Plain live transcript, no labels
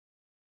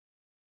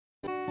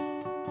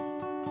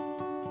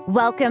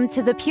Welcome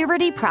to the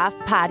Puberty Prof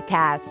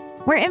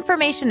podcast, where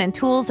information and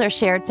tools are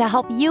shared to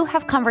help you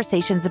have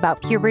conversations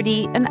about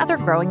puberty and other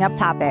growing up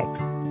topics.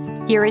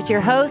 Here is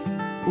your host,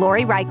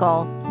 Lori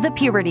Reichel, the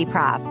Puberty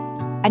Prof,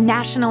 a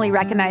nationally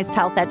recognized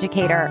health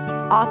educator,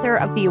 author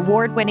of the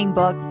award-winning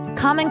book,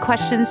 Common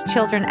Questions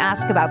Children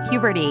Ask About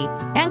Puberty,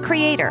 and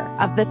creator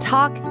of the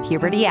Talk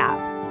Puberty app.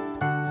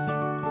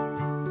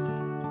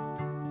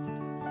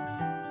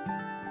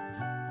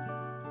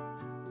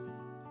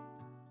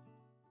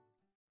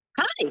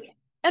 Hi,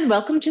 and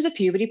welcome to the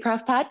Puberty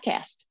Prof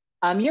podcast.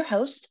 I'm your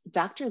host,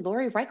 Dr.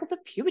 Lori Reichel, the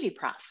Puberty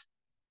Prof.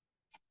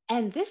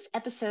 And this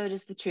episode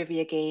is the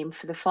trivia game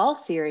for the fall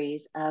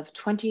series of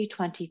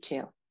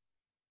 2022.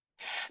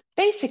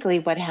 Basically,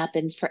 what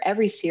happens for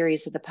every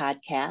series of the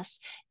podcast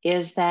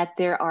is that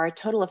there are a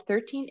total of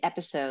 13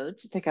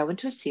 episodes that go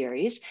into a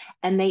series,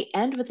 and they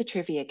end with a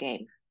trivia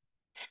game.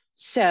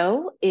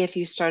 So if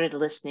you started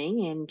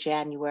listening in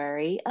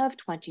January of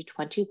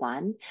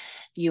 2021,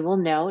 you will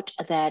note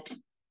that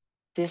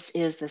this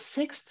is the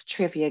 6th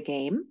trivia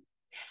game,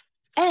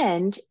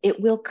 and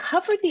it will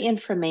cover the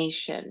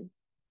information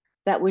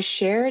that was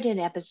shared in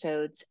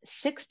episodes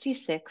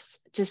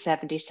 66 to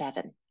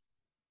 77.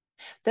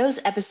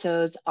 Those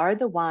episodes are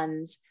the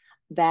ones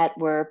that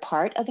were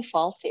part of the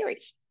fall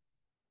series.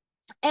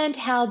 And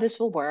how this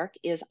will work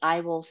is I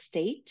will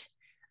state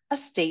a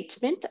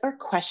statement or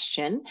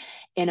question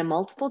in a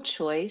multiple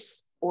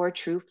choice or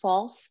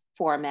true-false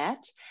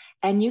format,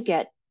 and you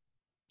get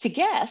to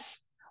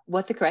guess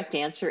what the correct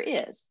answer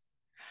is.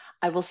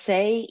 I will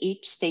say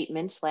each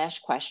statement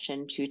 /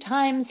 question 2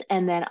 times,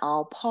 and then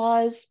I'll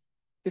pause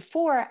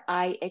before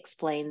I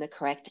explain the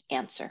correct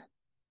answer.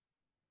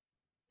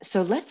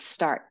 So let's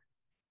start.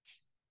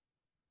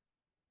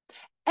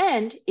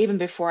 And even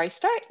before I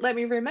start, let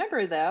me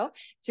remember, though,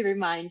 to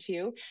remind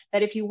you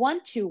that if you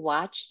want to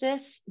watch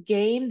this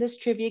game, this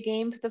trivia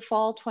game for the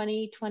fall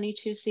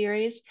 2022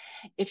 series,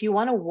 if you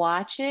want to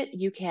watch it,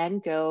 you can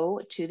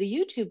go to the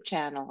YouTube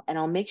channel, and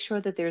I'll make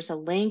sure that there's a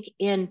link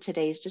in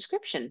today's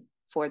description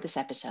for this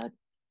episode.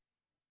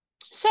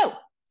 So,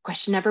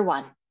 question number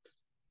 1.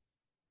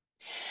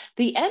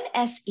 The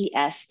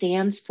NSES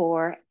stands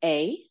for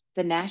A,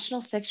 the National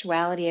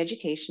Sexuality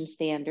Education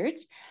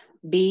Standards,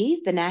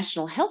 B, the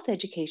National Health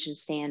Education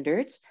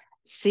Standards,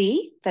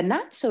 C, the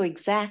Not So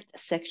Exact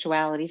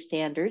Sexuality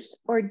Standards,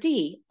 or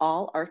D,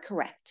 all are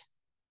correct.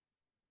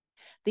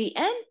 The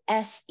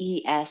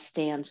NSES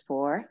stands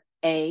for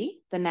A,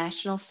 the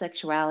National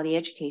Sexuality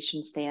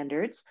Education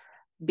Standards,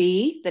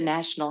 B, the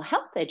National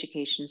Health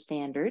Education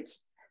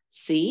Standards,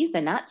 C,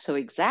 the Not So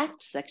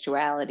Exact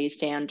Sexuality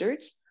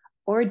Standards,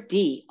 or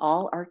D,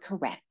 all are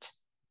correct.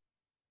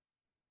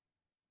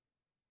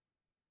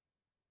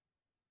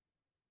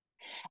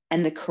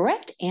 And the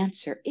correct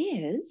answer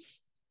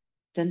is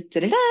dun,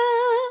 dun, dun,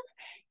 dun,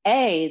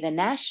 A, the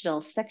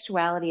National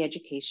Sexuality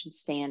Education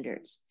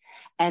Standards.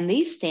 And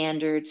these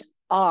standards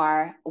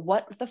are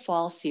what the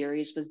fall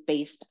series was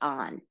based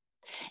on.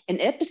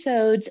 In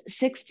episode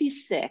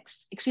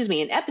 66,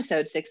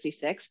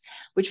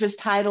 which was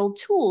titled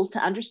Tools to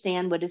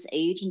Understand What is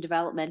Age and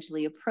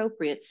Developmentally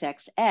Appropriate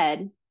Sex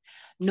Ed,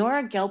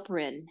 Nora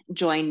Gelperin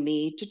joined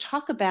me to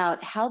talk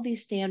about how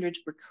these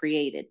standards were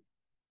created.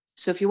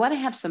 So if you want to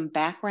have some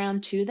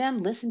background to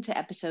them, listen to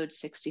episode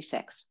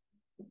 66.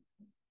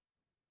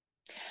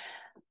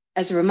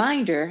 As a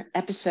reminder,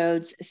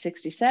 episodes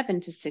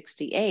 67 to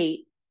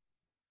 68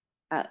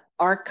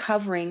 are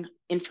covering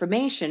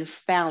information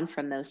found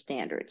from those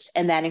standards,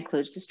 and that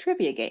includes this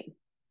trivia game.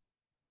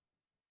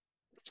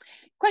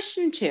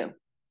 Question 2.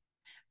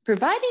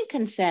 Providing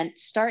consent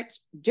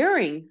starts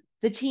during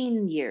the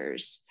teen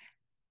years.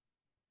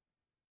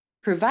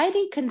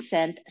 Providing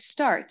consent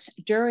starts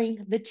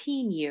during the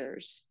teen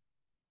years.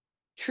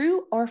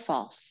 True or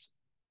false?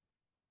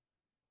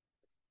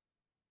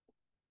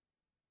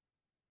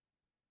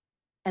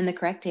 And the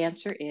correct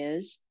answer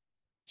is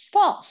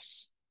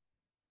false.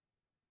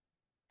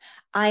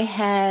 I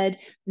had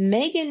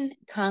Megan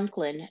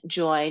Conklin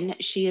join.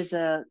 She is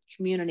a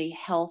community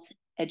health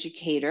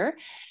educator,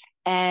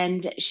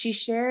 and she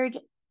shared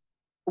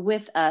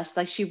with us,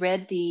 like she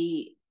read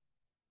the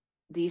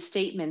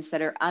statements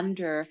that are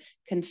under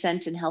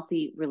consent and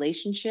healthy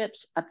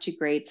relationships up to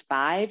grades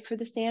 5 for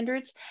the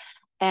standards.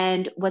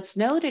 And what's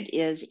noted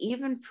is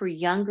even for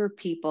younger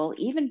people,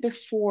 even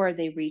before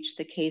they reach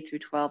the K through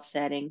 12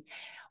 setting,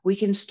 we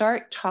can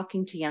start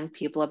talking to young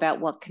people about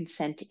what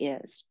consent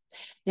is.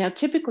 Now,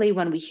 typically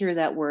when we hear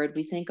that word,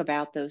 we think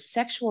about those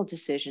sexual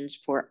decisions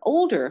for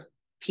older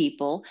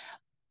people,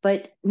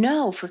 but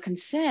no, for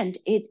consent,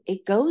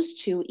 it goes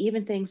to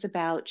even things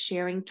about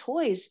sharing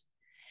toys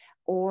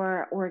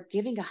or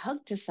giving a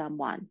hug to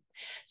someone.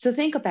 So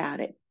think about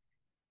it.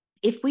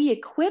 If we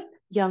equip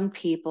young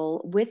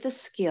people with the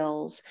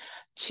skills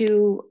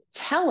to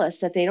tell us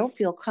that they don't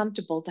feel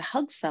comfortable to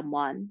hug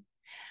someone,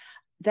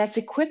 that's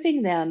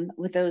equipping them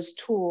with those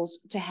tools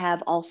to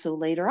have also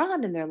later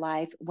on in their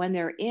life when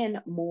they're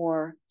in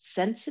more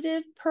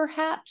sensitive,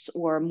 perhaps,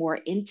 or more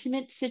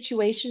intimate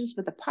situations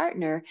with a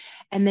partner,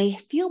 and they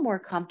feel more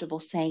comfortable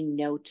saying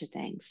no to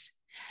things.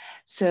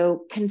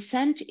 So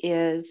consent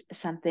is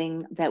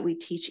something that we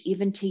teach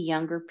even to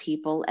younger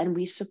people and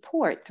we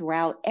support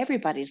throughout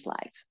everybody's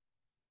life.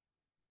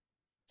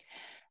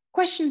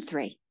 Question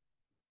 3.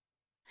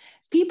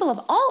 People of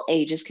all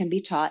ages can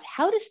be taught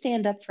how to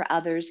stand up for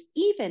others,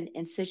 even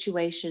in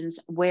situations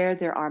where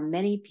there are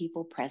many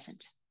people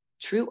present.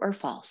 True or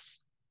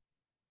false?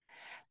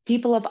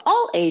 People of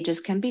all ages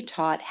can be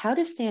taught how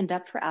to stand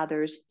up for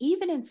others,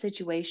 even in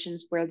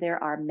situations where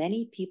there are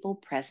many people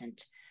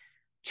present.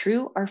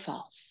 True or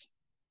false?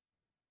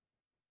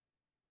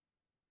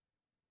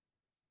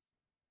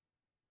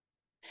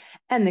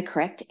 And the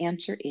correct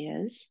answer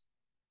is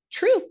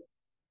true.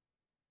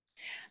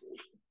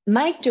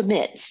 Mike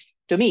Domitz,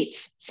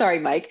 sorry,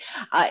 Mike.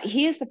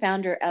 He is the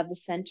founder of the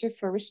Center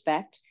for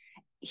Respect.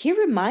 He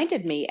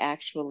reminded me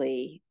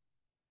actually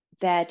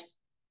that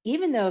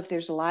even though if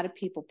there's a lot of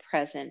people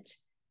present,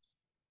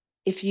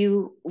 if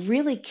you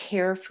really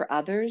care for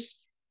others,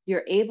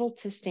 you're able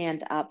to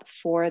stand up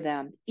for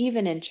them,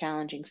 even in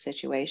challenging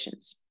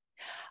situations.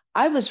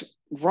 I was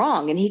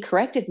wrong, and he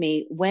corrected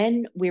me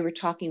when we were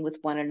talking with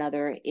one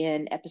another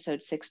in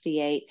episode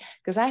 68,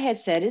 because I had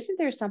said, isn't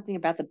there something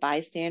about the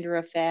bystander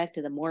effect?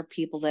 And the more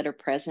people that are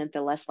present,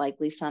 the less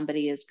likely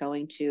somebody is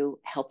going to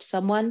help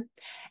someone.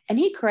 And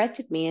he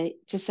corrected me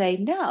to say,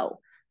 no,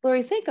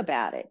 Lori, think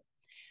about it,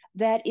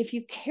 that if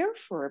you care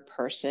for a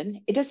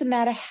person, it doesn't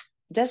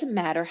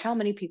matter how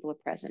many people are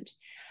present.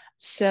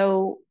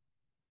 So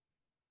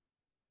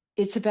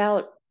it's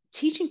about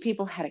teaching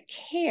people how to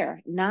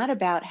care, not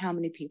about how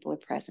many people are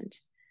present.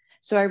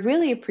 So I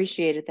really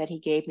appreciated that he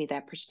gave me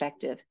that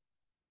perspective.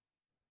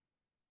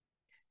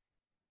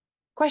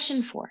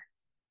 Question 4.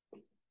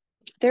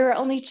 There are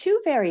only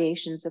 2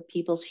 variations of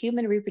people's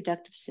human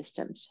reproductive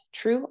systems.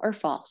 True or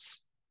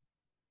false?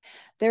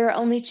 There are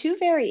only 2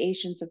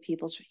 variations of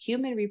people's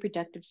human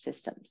reproductive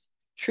systems.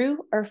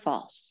 True or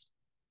false?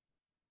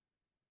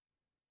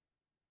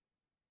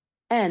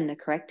 And the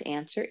correct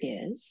answer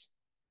is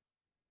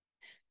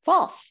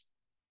false.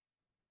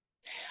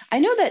 I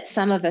know that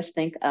some of us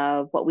think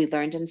of what we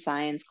learned in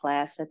science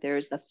class, that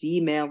there's the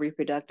female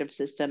reproductive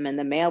system and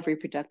the male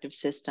reproductive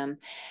system.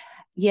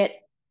 Yet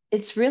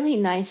it's really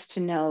nice to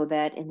know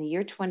that in the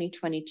year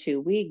 2022,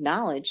 we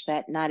acknowledge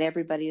that not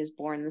everybody is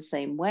born the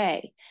same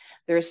way.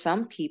 There are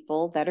some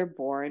people that are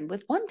born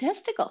with one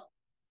testicle.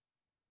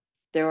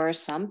 There are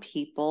some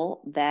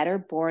people that are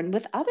born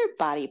with other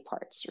body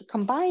parts or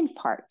combined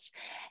parts.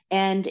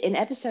 And in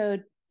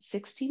episode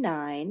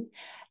 69,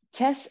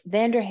 Tess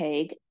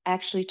Vanderhaeg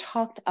actually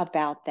talked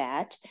about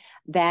that,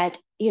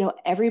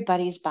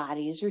 everybody's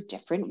bodies are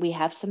different. We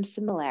have some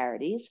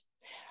similarities,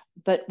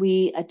 but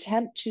we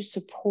attempt to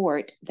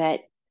support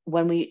that.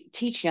 When we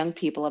teach young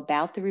people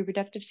about the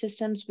reproductive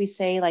systems, we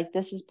say, like,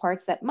 this is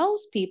parts that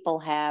most people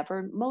have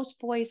or most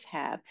boys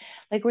have.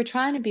 Like, we're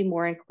trying to be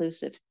more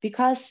inclusive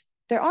because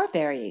there are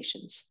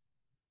variations.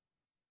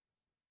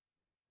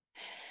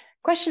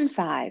 Question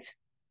 5.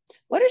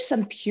 What are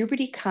some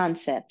puberty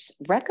concepts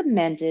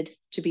recommended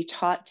to be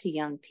taught to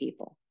young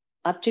people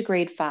up to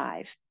grade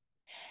 5?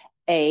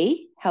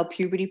 A, how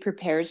puberty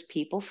prepares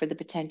people for the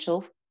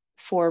potential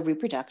for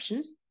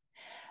reproduction.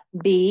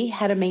 B,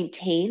 how to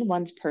maintain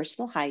one's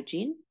personal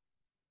hygiene.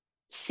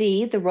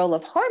 C, the role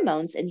of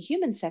hormones in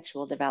human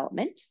sexual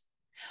development.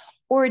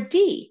 Or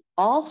D,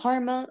 all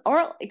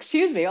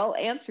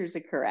answers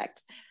are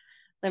correct.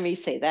 Let me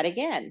say that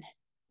again.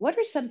 What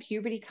are some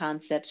puberty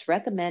concepts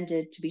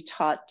recommended to be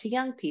taught to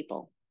young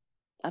people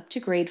up to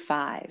grade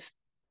 5?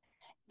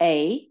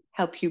 A,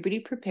 how puberty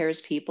prepares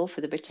people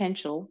for the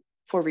potential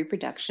for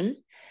reproduction.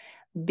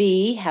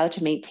 B, how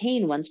to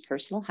maintain one's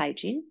personal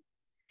hygiene.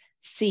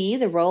 C,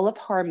 the role of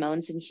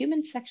hormones in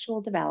human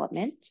sexual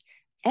development.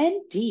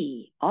 And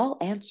D, all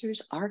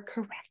answers are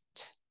correct.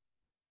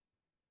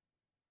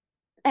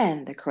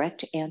 And the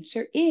correct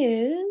answer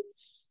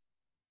is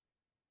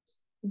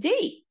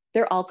D.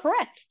 They're all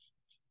correct.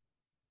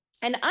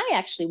 And I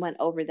actually went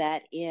over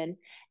that in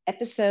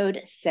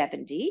episode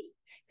 70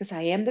 because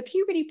I am the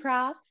puberty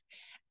prof.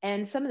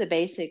 And some of the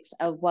basics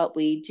of what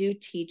we do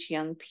teach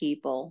young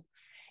people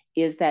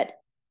is that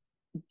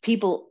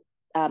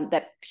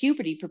that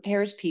puberty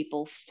prepares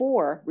people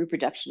for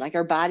reproduction. Like,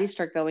 our bodies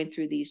start going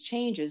through these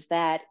changes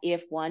that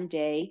if one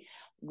day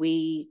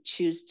we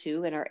choose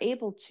to and are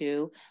able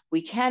to,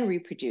 we can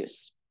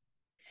reproduce.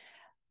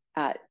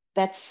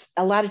 That's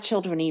a lot of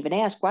children even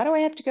ask, why do I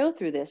have to go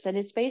through this? And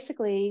it's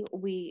basically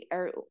we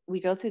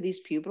go through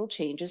these pubertal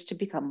changes to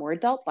become more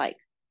adult-like,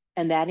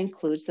 and that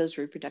includes those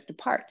reproductive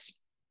parts.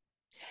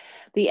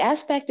 The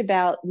aspect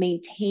about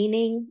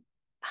maintaining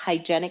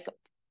hygienic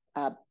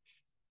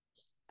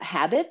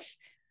habits,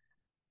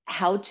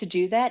 how to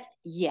do that,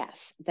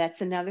 yes, that's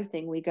another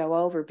thing we go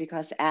over,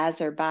 because as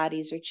our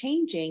bodies are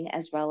changing,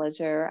 as well as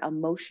our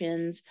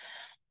emotions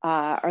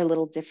are a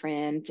little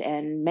different,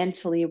 and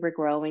mentally we're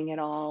growing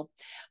and all,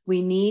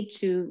 we need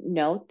to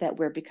note that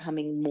we're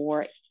becoming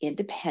more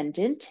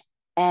independent,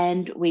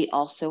 and we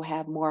also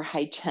have more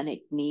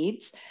hygienic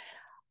needs.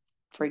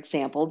 For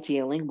example,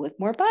 dealing with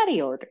more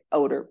body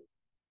odor.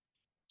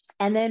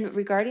 And then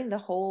regarding the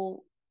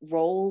whole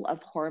role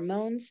of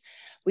hormones,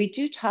 we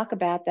do talk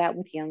about that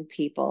with young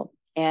people.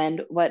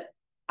 And what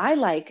I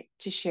like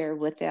to share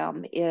with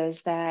them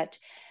is that,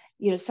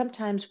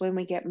 sometimes when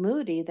we get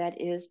moody,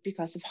 that is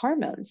because of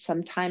hormones.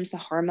 Sometimes the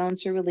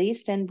hormones are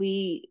released and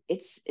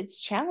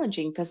it's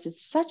challenging because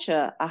it's such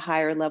a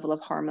higher level of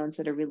hormones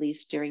that are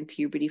released during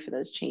puberty for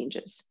those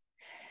changes.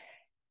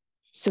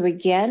 So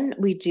again,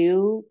 we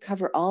do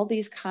cover all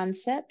these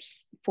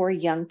concepts for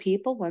young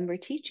people when we're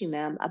teaching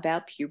them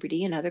about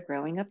puberty and other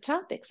growing up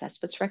topics. That's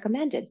what's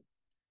recommended.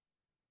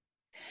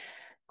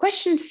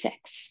 Question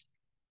 6.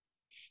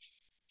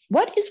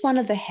 What is one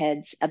of the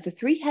heads of the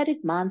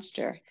three-headed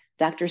monster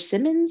Dr.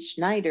 Simmons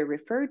Schneider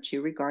referred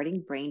to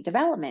regarding brain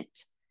development?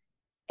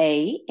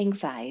 A,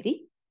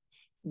 anxiety,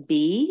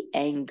 B,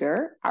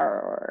 anger,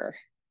 or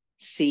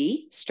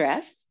C,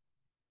 stress,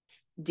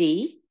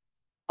 D,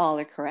 all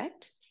are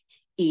correct,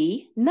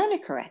 E, none are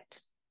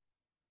correct.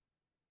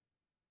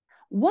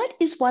 What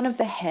is one of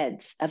the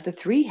heads of the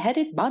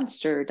three-headed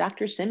monster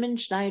Dr.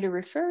 Simmons Schneider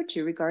referred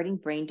to regarding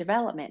brain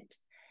development?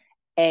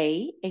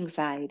 A,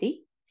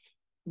 anxiety,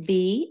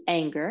 B,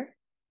 anger,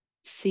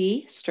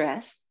 C,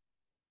 stress,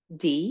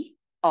 D,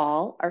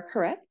 all are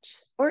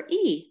correct, or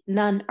E,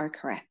 none are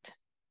correct.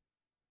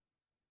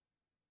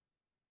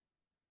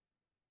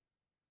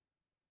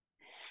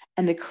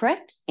 And the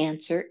correct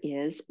answer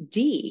is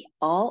D,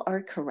 all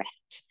are correct.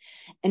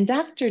 And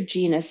Dr.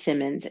 Gina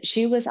Simmons,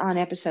 she was on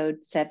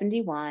episode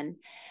 71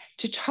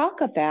 to talk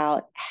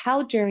about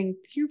how during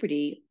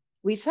puberty,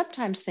 we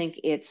sometimes think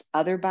it's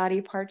other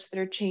body parts that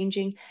are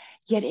changing,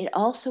 yet it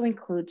also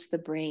includes the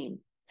brain.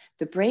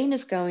 The brain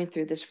is going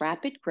through this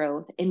rapid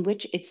growth in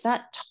which it's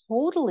not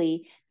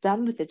totally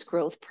done with its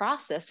growth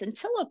process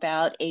until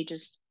about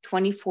ages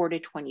 24 to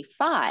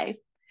 25,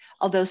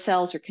 although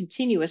cells are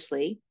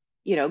continuously,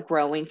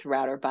 growing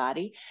throughout our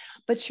body.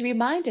 But she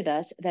reminded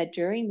us that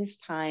during this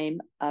time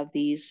of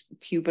these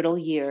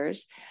pubertal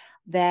years,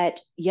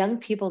 that young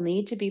people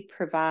need to be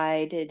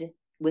provided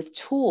with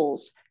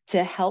tools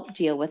to help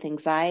deal with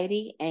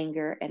anxiety,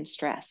 anger, and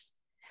stress.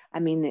 I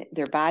mean,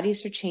 their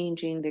bodies are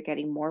changing, they're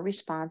getting more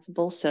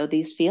responsible, so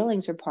these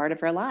feelings are part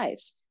of our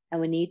lives,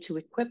 and we need to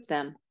equip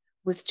them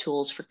with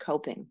tools for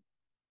coping.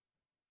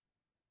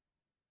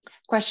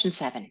 Question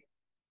 7.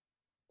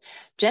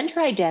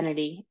 Gender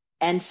identity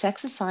and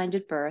sex assigned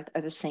at birth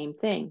are the same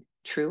thing.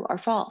 True or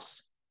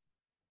false?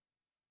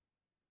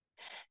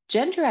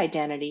 Gender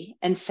identity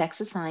and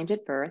sex assigned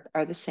at birth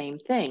are the same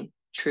thing.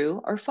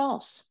 True or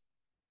false?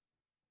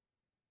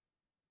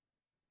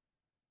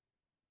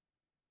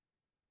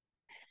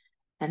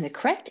 And the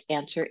correct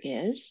answer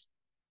is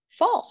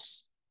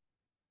false.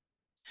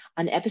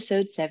 On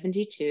episode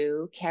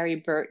 72, Carrie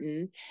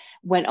Burton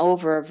went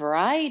over a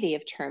variety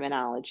of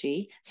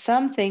terminology,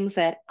 some things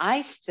that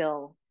I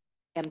still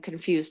am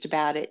confused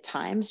about at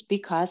times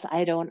because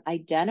I don't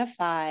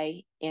identify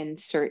in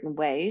certain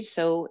ways.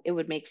 So it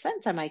would make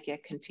sense I might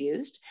get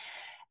confused.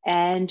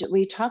 And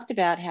we talked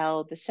about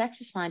how the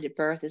sex assigned at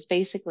birth is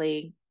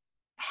basically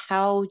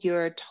how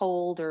you're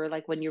told, or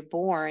like when you're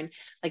born,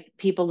 like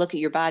people look at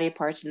your body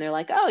parts and they're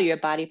like, oh, you have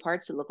body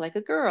parts that look like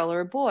a girl or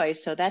a boy.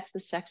 So that's the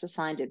sex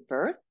assigned at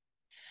birth.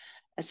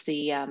 That's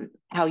the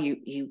how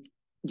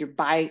your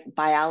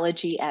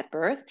biology at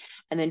birth.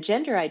 And then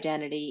gender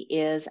identity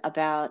is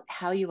about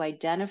how you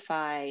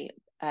identify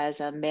as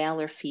a male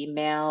or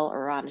female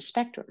or on a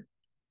spectrum.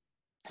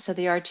 So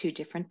they are two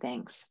different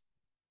things.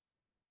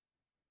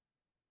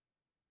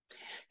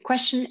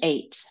 Question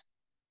 8.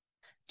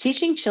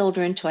 Teaching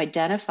children to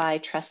identify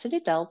trusted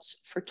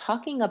adults for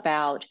talking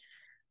about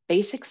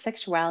basic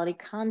sexuality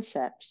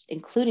concepts,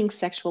 including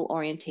sexual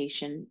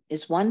orientation,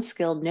 is one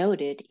skill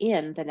noted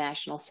in the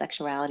National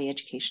Sexuality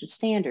Education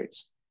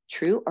Standards.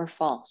 True or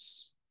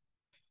false?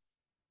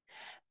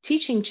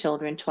 Teaching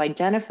children to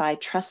identify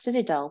trusted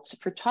adults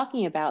for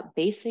talking about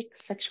basic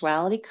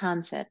sexuality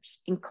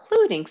concepts,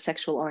 including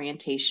sexual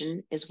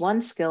orientation, is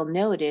one skill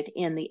noted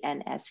in the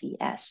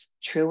NSES.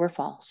 True or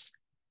false?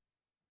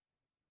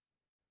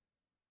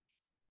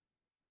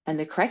 And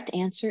the correct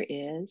answer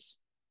is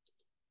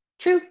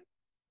true.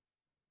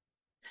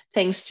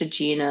 Thanks to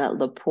Gina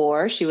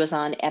Lepore. She was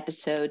on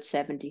episode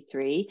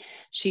 73.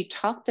 She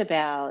talked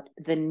about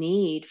the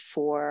need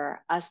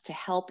for us to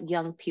help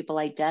young people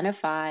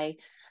identify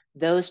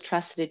those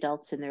trusted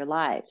adults in their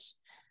lives.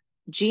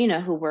 Gina,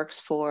 who works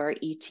for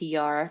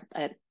ETR,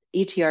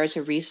 ETR is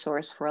a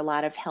resource for a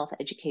lot of health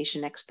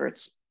education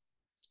experts.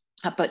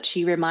 But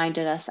she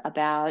reminded us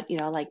about,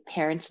 like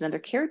parents and other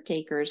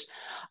caretakers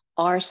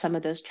are some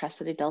of those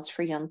trusted adults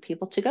for young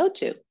people to go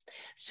to.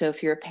 So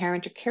if you're a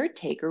parent or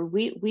caretaker,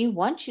 we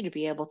want you to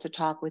be able to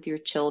talk with your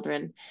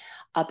children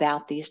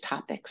about these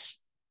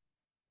topics.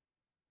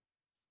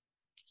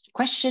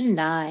 Question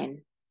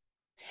 9.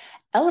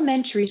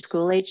 Elementary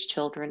school age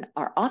children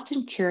are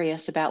often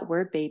curious about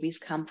where babies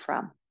come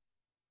from.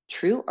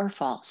 True or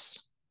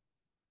false?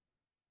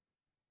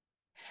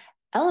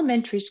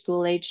 Elementary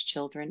school age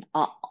children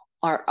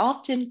are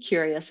often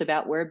curious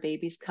about where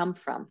babies come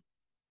from.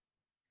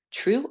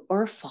 True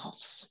or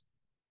false?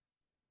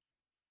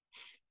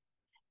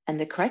 And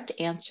the correct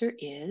answer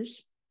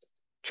is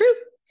True.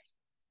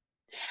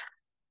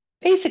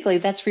 Basically,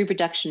 that's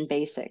reproduction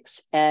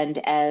basics. And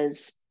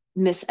as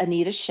Miss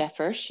Anita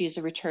Sheffer, she's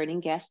a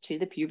returning guest to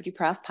the Puberty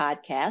Prof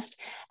podcast,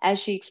 as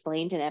she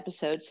explained in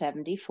episode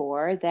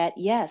 74, that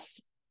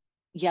yes,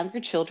 younger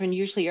children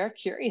usually are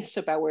curious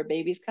about where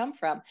babies come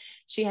from.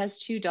 She has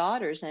two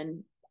daughters,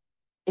 and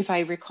if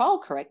I recall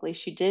correctly,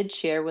 she did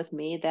share with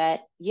me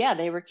that, yeah,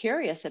 they were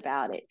curious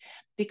about it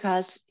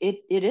because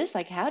it is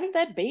like, how did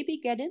that baby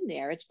get in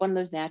there? It's one of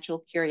those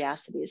natural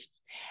curiosities.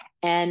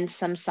 And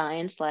some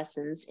science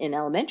lessons in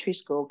elementary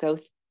school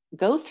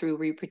go through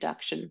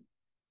reproduction.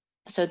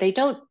 So they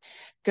don't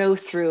go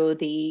through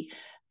the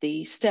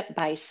step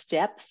by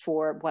step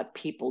for what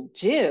people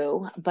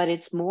do, but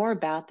it's more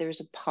about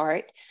there's a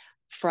part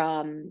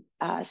from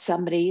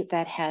somebody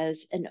that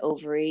has an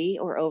ovary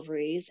or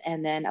ovaries,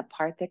 and then a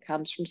part that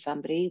comes from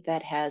somebody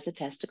that has a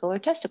testicle or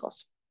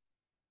testicles.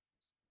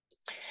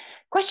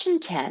 Question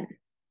 10.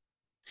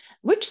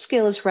 Which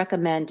skill is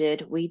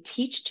recommended we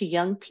teach to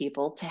young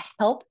people to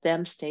help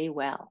them stay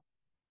well?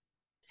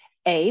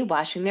 A,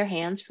 washing their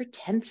hands for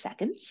 10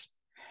 seconds.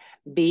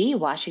 B,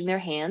 washing their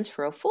hands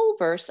for a full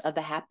verse of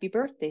the Happy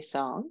Birthday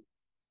song.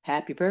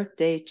 Happy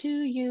birthday to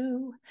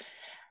you.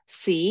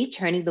 C,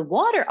 turning the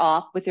water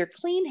off with their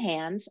clean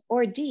hands.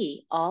 Or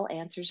D, all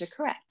answers are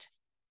correct.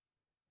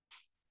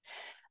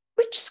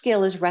 Which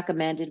skill is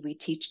recommended we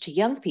teach to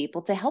young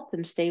people to help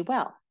them stay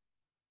well?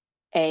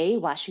 A,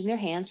 washing their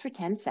hands for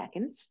 10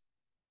 seconds.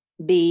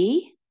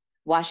 B,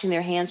 washing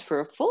their hands for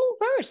a full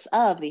verse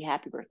of the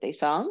Happy Birthday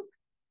song.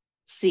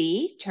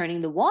 C, turning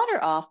the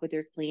water off with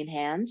their clean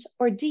hands.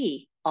 Or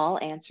D, all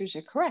answers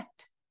are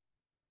correct.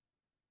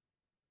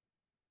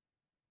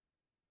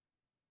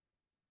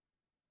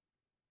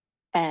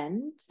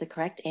 And the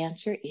correct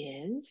answer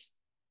is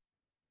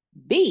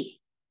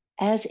B,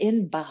 as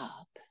in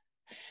Bob.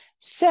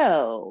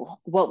 So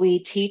what we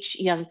teach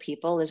young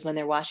people is when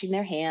they're washing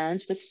their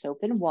hands with soap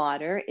and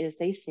water is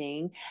they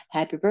sing,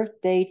 happy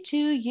birthday to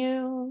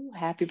you,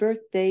 happy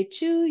birthday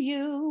to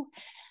you.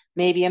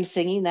 Maybe I'm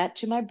singing that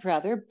to my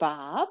brother,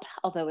 Bob,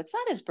 although it's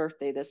not his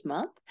birthday this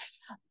month.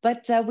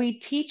 But we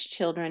teach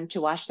children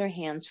to wash their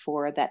hands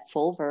for that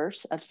full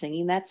verse of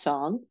singing that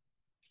song.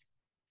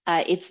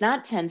 It's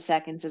not 10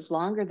 seconds, it's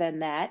longer than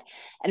that.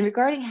 And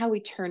regarding how we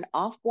turn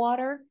off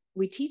water,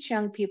 we teach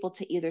young people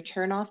to either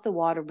turn off the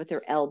water with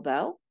their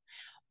elbow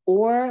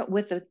or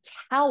with a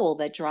towel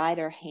that dried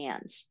our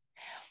hands.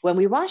 When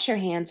we wash our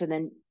hands and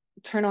then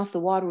turn off the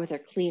water with our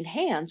clean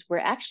hands, we're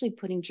actually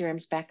putting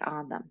germs back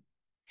on them.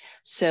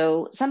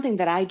 So something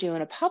that I do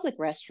in a public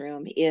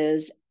restroom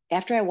is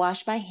after I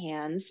wash my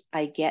hands,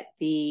 I get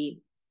the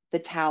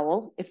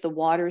towel. If the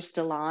water is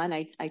still on,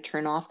 I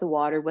turn off the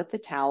water with the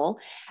towel.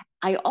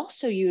 I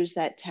also use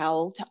that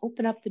towel to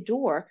open up the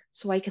door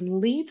so I can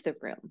leave the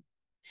room.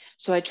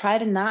 So I try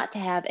to not to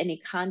have any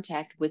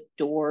contact with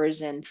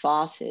doors and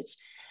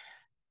faucets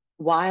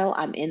while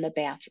I'm in the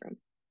bathroom.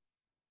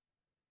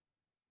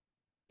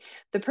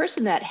 The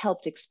person that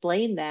helped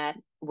explain that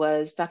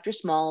was Dr.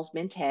 Smalls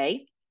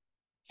Mente.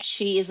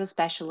 She is a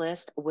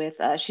specialist with,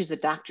 she's a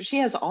doctor. She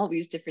has all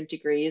these different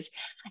degrees.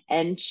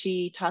 And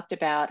she talked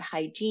about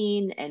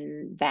hygiene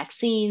and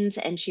vaccines.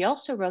 And she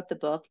also wrote the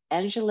book,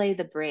 Angele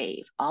the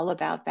Brave, all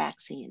about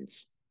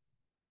vaccines.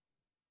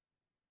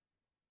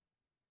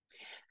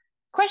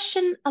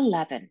 Question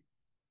 11.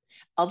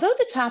 Although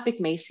the topic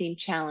may seem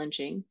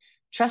challenging,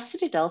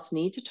 trusted adults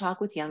need to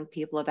talk with young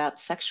people about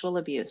sexual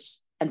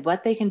abuse and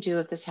what they can do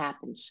if this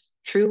happens.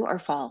 True or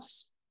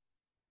false?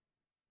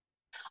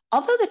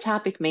 Although the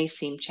topic may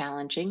seem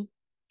challenging,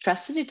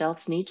 trusted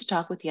adults need to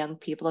talk with young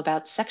people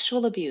about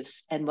sexual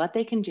abuse and what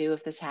they can do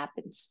if this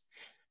happens.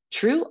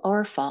 True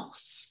or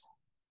false?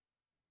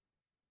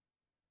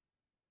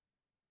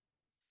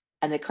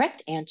 And the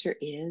correct answer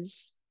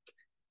is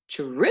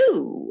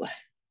true.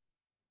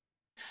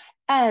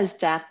 As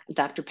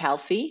Dr.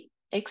 Palfy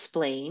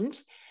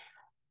explained,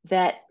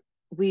 that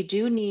we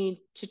do need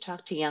to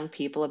talk to young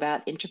people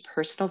about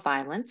interpersonal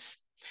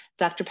violence.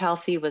 Dr.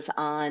 Palfy was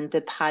on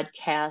the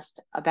podcast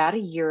about a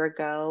year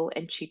ago,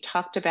 and she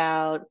talked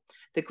about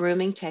the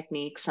grooming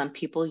techniques some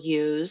people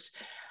use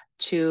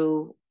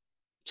to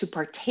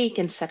partake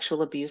in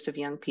sexual abuse of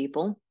young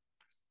people,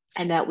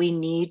 and that we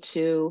need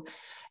to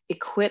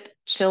equip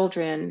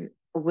children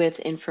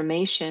with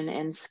information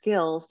and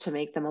skills to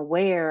make them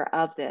aware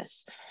of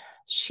this.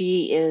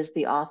 She is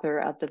the author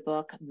of the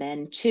book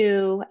Men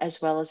Too, as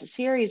well as a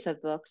series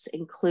of books,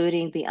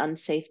 including The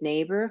Unsafe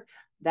Neighbor.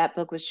 That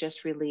book was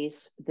just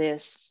released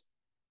this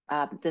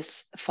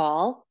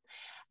fall.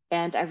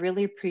 And I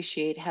really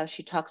appreciate how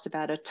she talks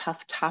about a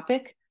tough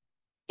topic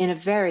in a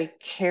very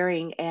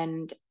caring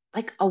and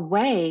like a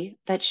way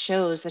that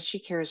shows that she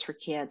cares for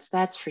kids.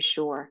 That's for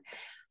sure.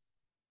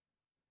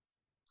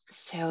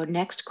 So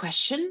next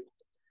question,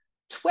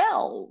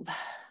 12.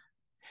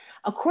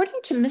 According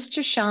to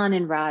Mr. Sean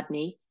and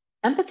Rodney,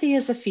 empathy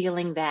is a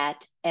feeling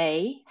that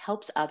A,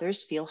 helps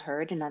others feel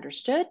heard and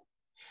understood,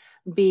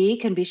 B,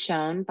 can be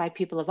shown by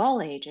people of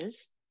all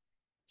ages,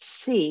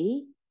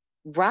 C,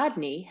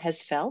 Rodney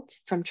has felt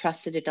from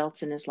trusted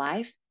adults in his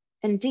life,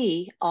 and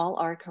D, all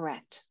are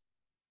correct.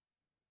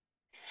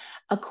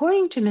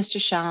 According to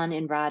Mr. Sean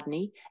and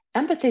Rodney,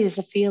 empathy is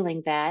a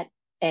feeling that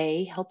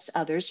A, helps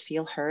others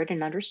feel heard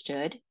and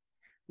understood,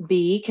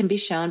 B, can be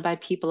shown by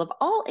people of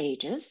all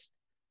ages,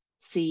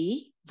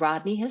 C,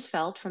 Rodney has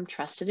felt from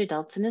trusted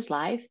adults in his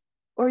life,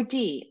 or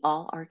D,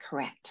 all are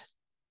correct.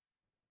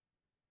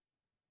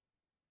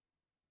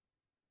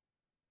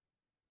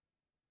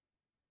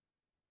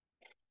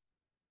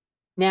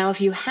 Now,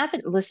 if you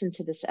haven't listened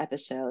to this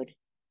episode,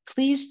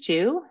 please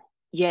do,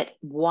 yet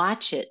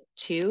watch it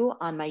too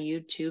on my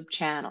YouTube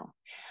channel.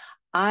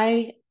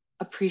 I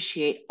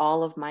appreciate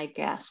all of my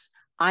guests.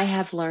 I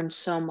have learned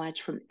so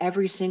much from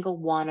every single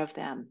one of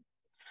them.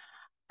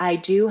 I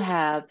do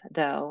have,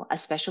 though, a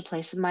special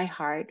place in my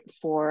heart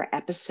for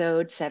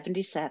episode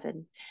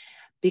 77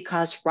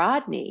 because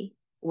Rodney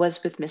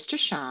was with Mr.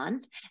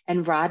 Sean,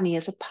 and Rodney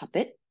is a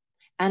puppet.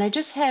 And I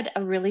just had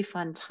a really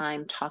fun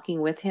time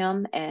talking with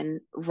him.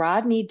 And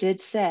Rodney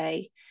did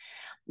say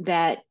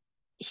that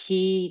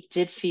he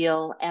did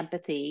feel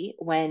empathy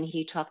when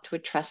he talked to a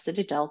trusted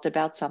adult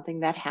about something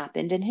that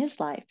happened in his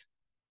life.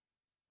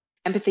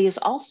 Empathy is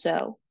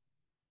also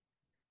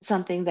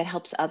something that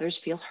helps others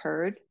feel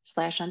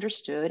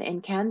heard/understood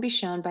and can be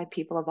shown by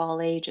people of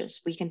all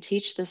ages. We can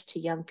teach this to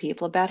young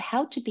people about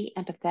how to be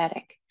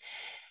empathetic.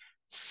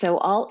 So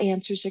all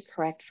answers are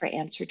correct for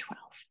answer 12.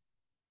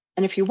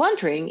 And if you're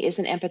wondering,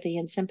 isn't empathy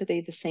and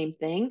sympathy the same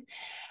thing?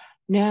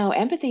 No,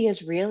 empathy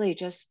is really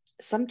just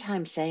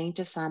sometimes saying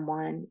to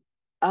someone,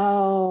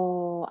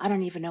 oh, I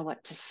don't even know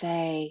what to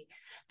say.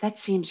 That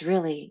seems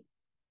really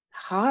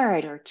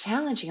hard or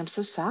challenging. I'm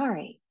so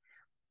sorry.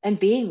 And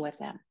being with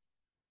them.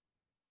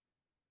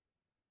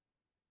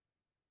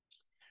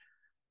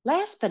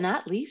 Last but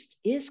not least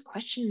is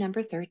question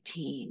number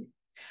 13.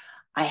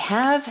 I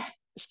have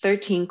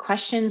 13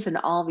 questions in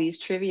all these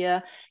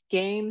trivia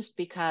games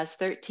because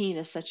 13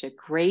 is such a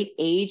great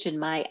age in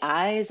my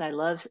eyes. I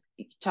love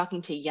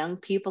talking to young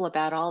people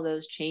about all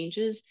those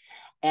changes,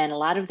 and a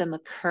lot of them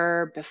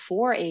occur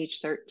before age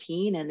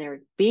 13, and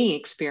they're being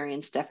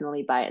experienced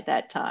definitely by at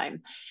that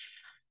time.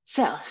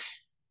 So,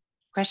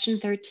 question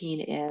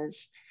 13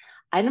 is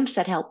items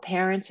that help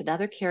parents and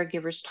other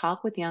caregivers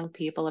talk with young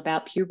people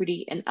about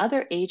puberty and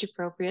other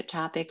age-appropriate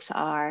topics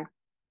are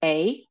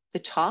A, the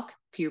Talk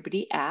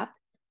Puberty app,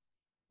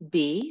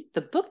 B,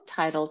 the book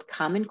titled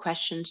Common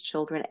Questions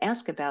Children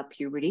Ask About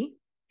Puberty,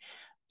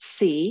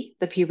 C,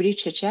 the Puberty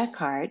Chit Chat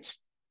cards,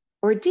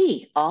 or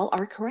D, all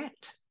are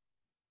correct.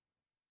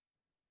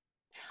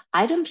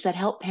 Items that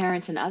help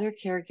parents and other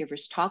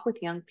caregivers talk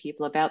with young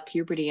people about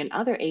puberty and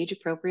other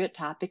age-appropriate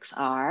topics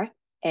are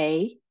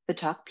A, the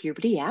Talk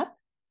Puberty app,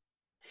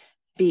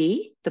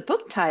 B, the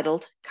book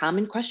titled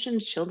Common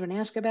Questions Children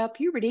Ask About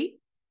Puberty,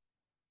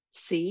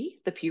 C,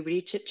 the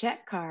Puberty Chit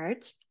Chat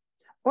cards,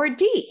 or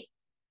D,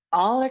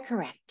 all are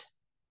correct.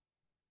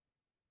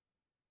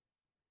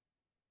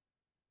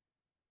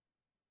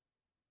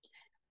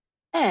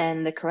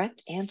 And the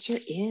correct answer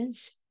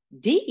is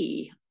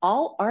D,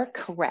 all are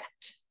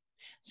correct.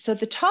 So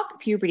the Talk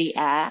Puberty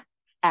app,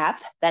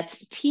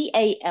 that's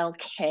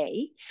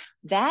TALK,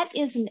 that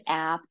is an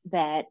app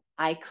that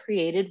I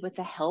created with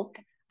the help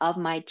of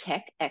my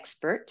tech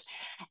expert.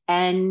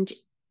 And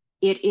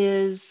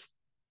it's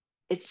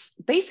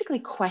basically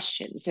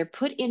questions. They're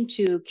put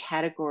into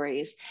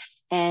categories,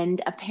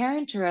 and a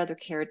parent or other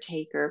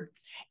caretaker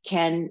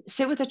can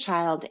sit with a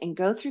child and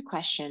go through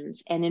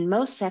questions. And in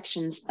most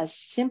sections, a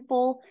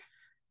simple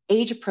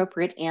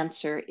age-appropriate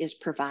answer is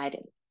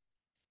provided.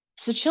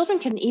 So children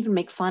can even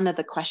make fun of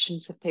the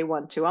questions if they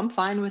want to. I'm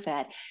fine with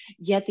that.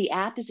 Yet the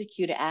app is a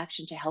cue to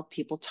action to help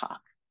people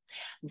talk.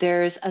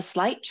 There's a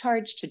slight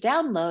charge to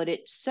download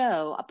it,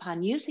 so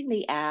upon using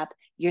the app,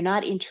 you're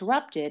not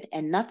interrupted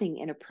and nothing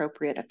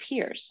inappropriate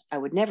appears. I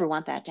would never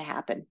want that to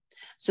happen.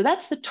 So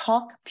that's the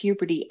Talk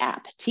Puberty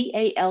app,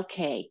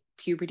 TALK,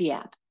 Puberty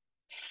app.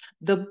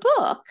 The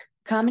book,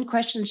 Common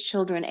Questions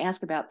Children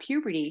Ask About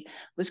Puberty,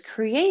 was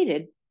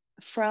created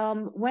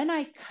from when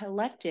I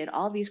collected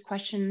all these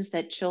questions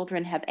that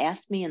children have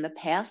asked me in the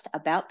past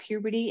about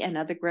puberty and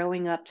other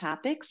growing up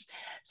topics.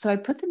 So I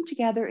put them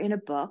together in a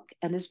book,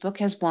 and this book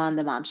has won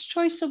the Mom's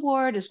Choice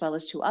Award as well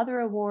as 2 other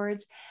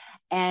awards.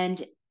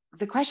 And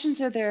the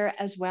questions are there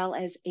as well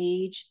as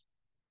age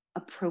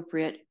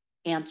appropriate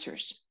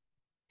answers.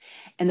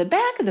 And the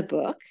back of the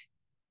book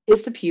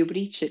is the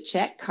Puberty Chit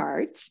Chat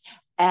cards.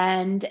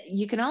 And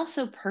you can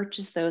also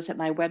purchase those at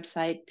my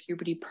website,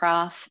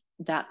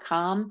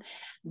 pubertyprof.com.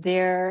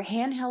 They're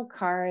handheld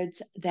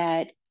cards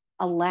that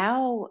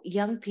allow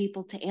young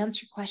people to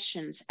answer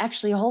questions.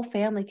 Actually, a whole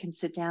family can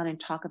sit down and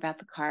talk about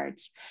the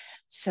cards.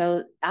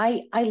 So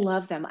I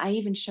love them. I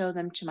even show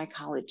them to my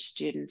college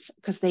students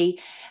because they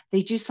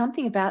do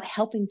something about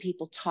helping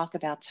people talk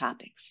about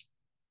topics.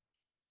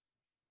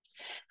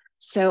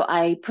 So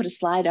I put a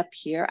slide up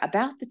here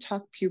about the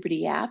Talk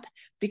Puberty app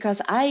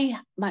because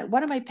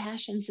one of my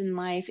passions in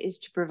life is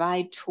to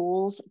provide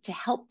tools to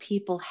help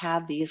people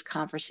have these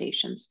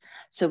conversations.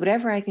 So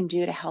whatever I can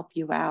do to help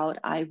you out,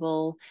 I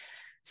will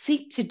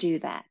seek to do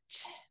that.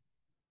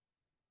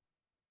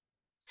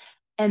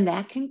 And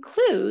that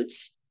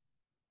concludes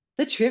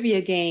the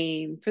trivia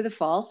game for the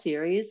fall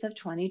series of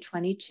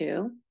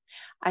 2022.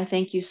 I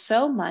thank you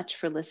so much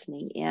for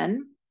listening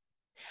in.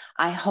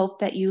 I hope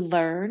that you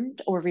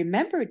learned or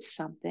remembered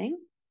something.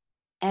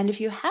 And if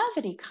you have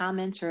any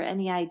comments or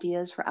any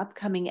ideas for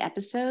upcoming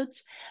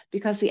episodes,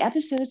 because the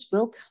episodes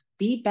will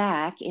be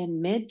back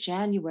in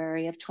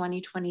mid-January of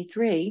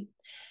 2023,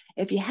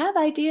 if you have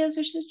ideas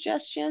or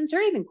suggestions or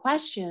even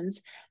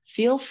questions,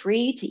 feel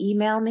free to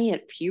email me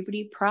at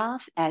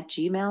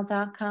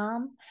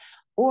pubertyprof@gmail.com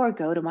or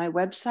go to my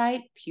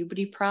website,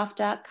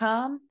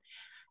 pubertyprof.com,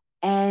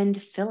 and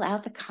fill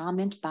out the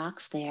comment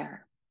box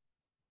there.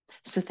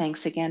 So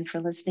thanks again for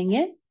listening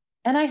in,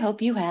 and I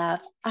hope you have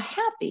a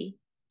happy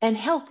and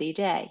healthy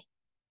day.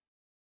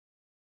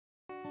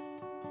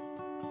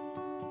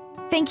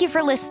 Thank you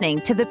for listening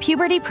to the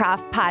Puberty Prof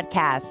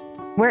podcast,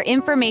 where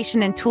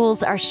information and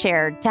tools are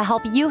shared to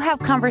help you have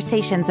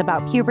conversations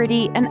about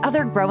puberty and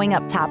other growing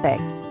up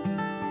topics.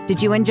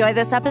 Did you enjoy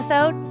this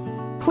episode?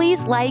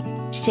 Please like,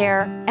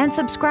 share, and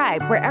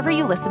subscribe wherever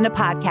you listen to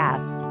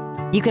podcasts.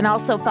 You can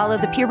also follow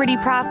the Puberty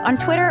Prof on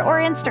Twitter or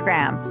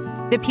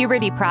Instagram. The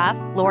Puberty Prof,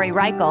 Lori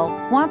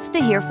Reichel, wants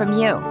to hear from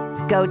you.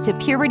 Go to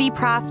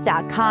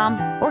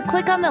pubertyprof.com or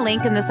click on the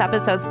link in this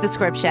episode's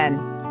description.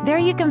 There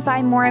you can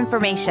find more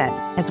information,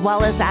 as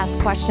well as ask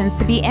questions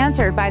to be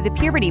answered by the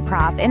Puberty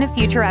Prof in a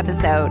future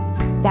episode.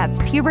 That's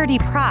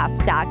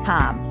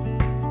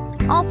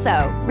pubertyprof.com.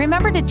 Also,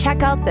 remember to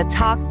check out the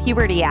Talk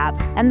Puberty app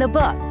and the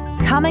book,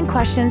 Common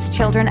Questions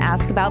Children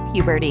Ask About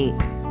Puberty.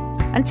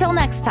 Until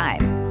next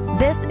time,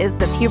 this is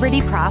the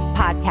Puberty Prof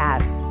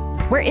podcast,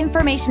 where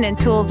information and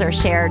tools are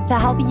shared to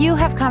help you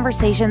have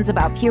conversations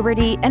about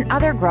puberty and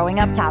other growing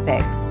up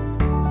topics.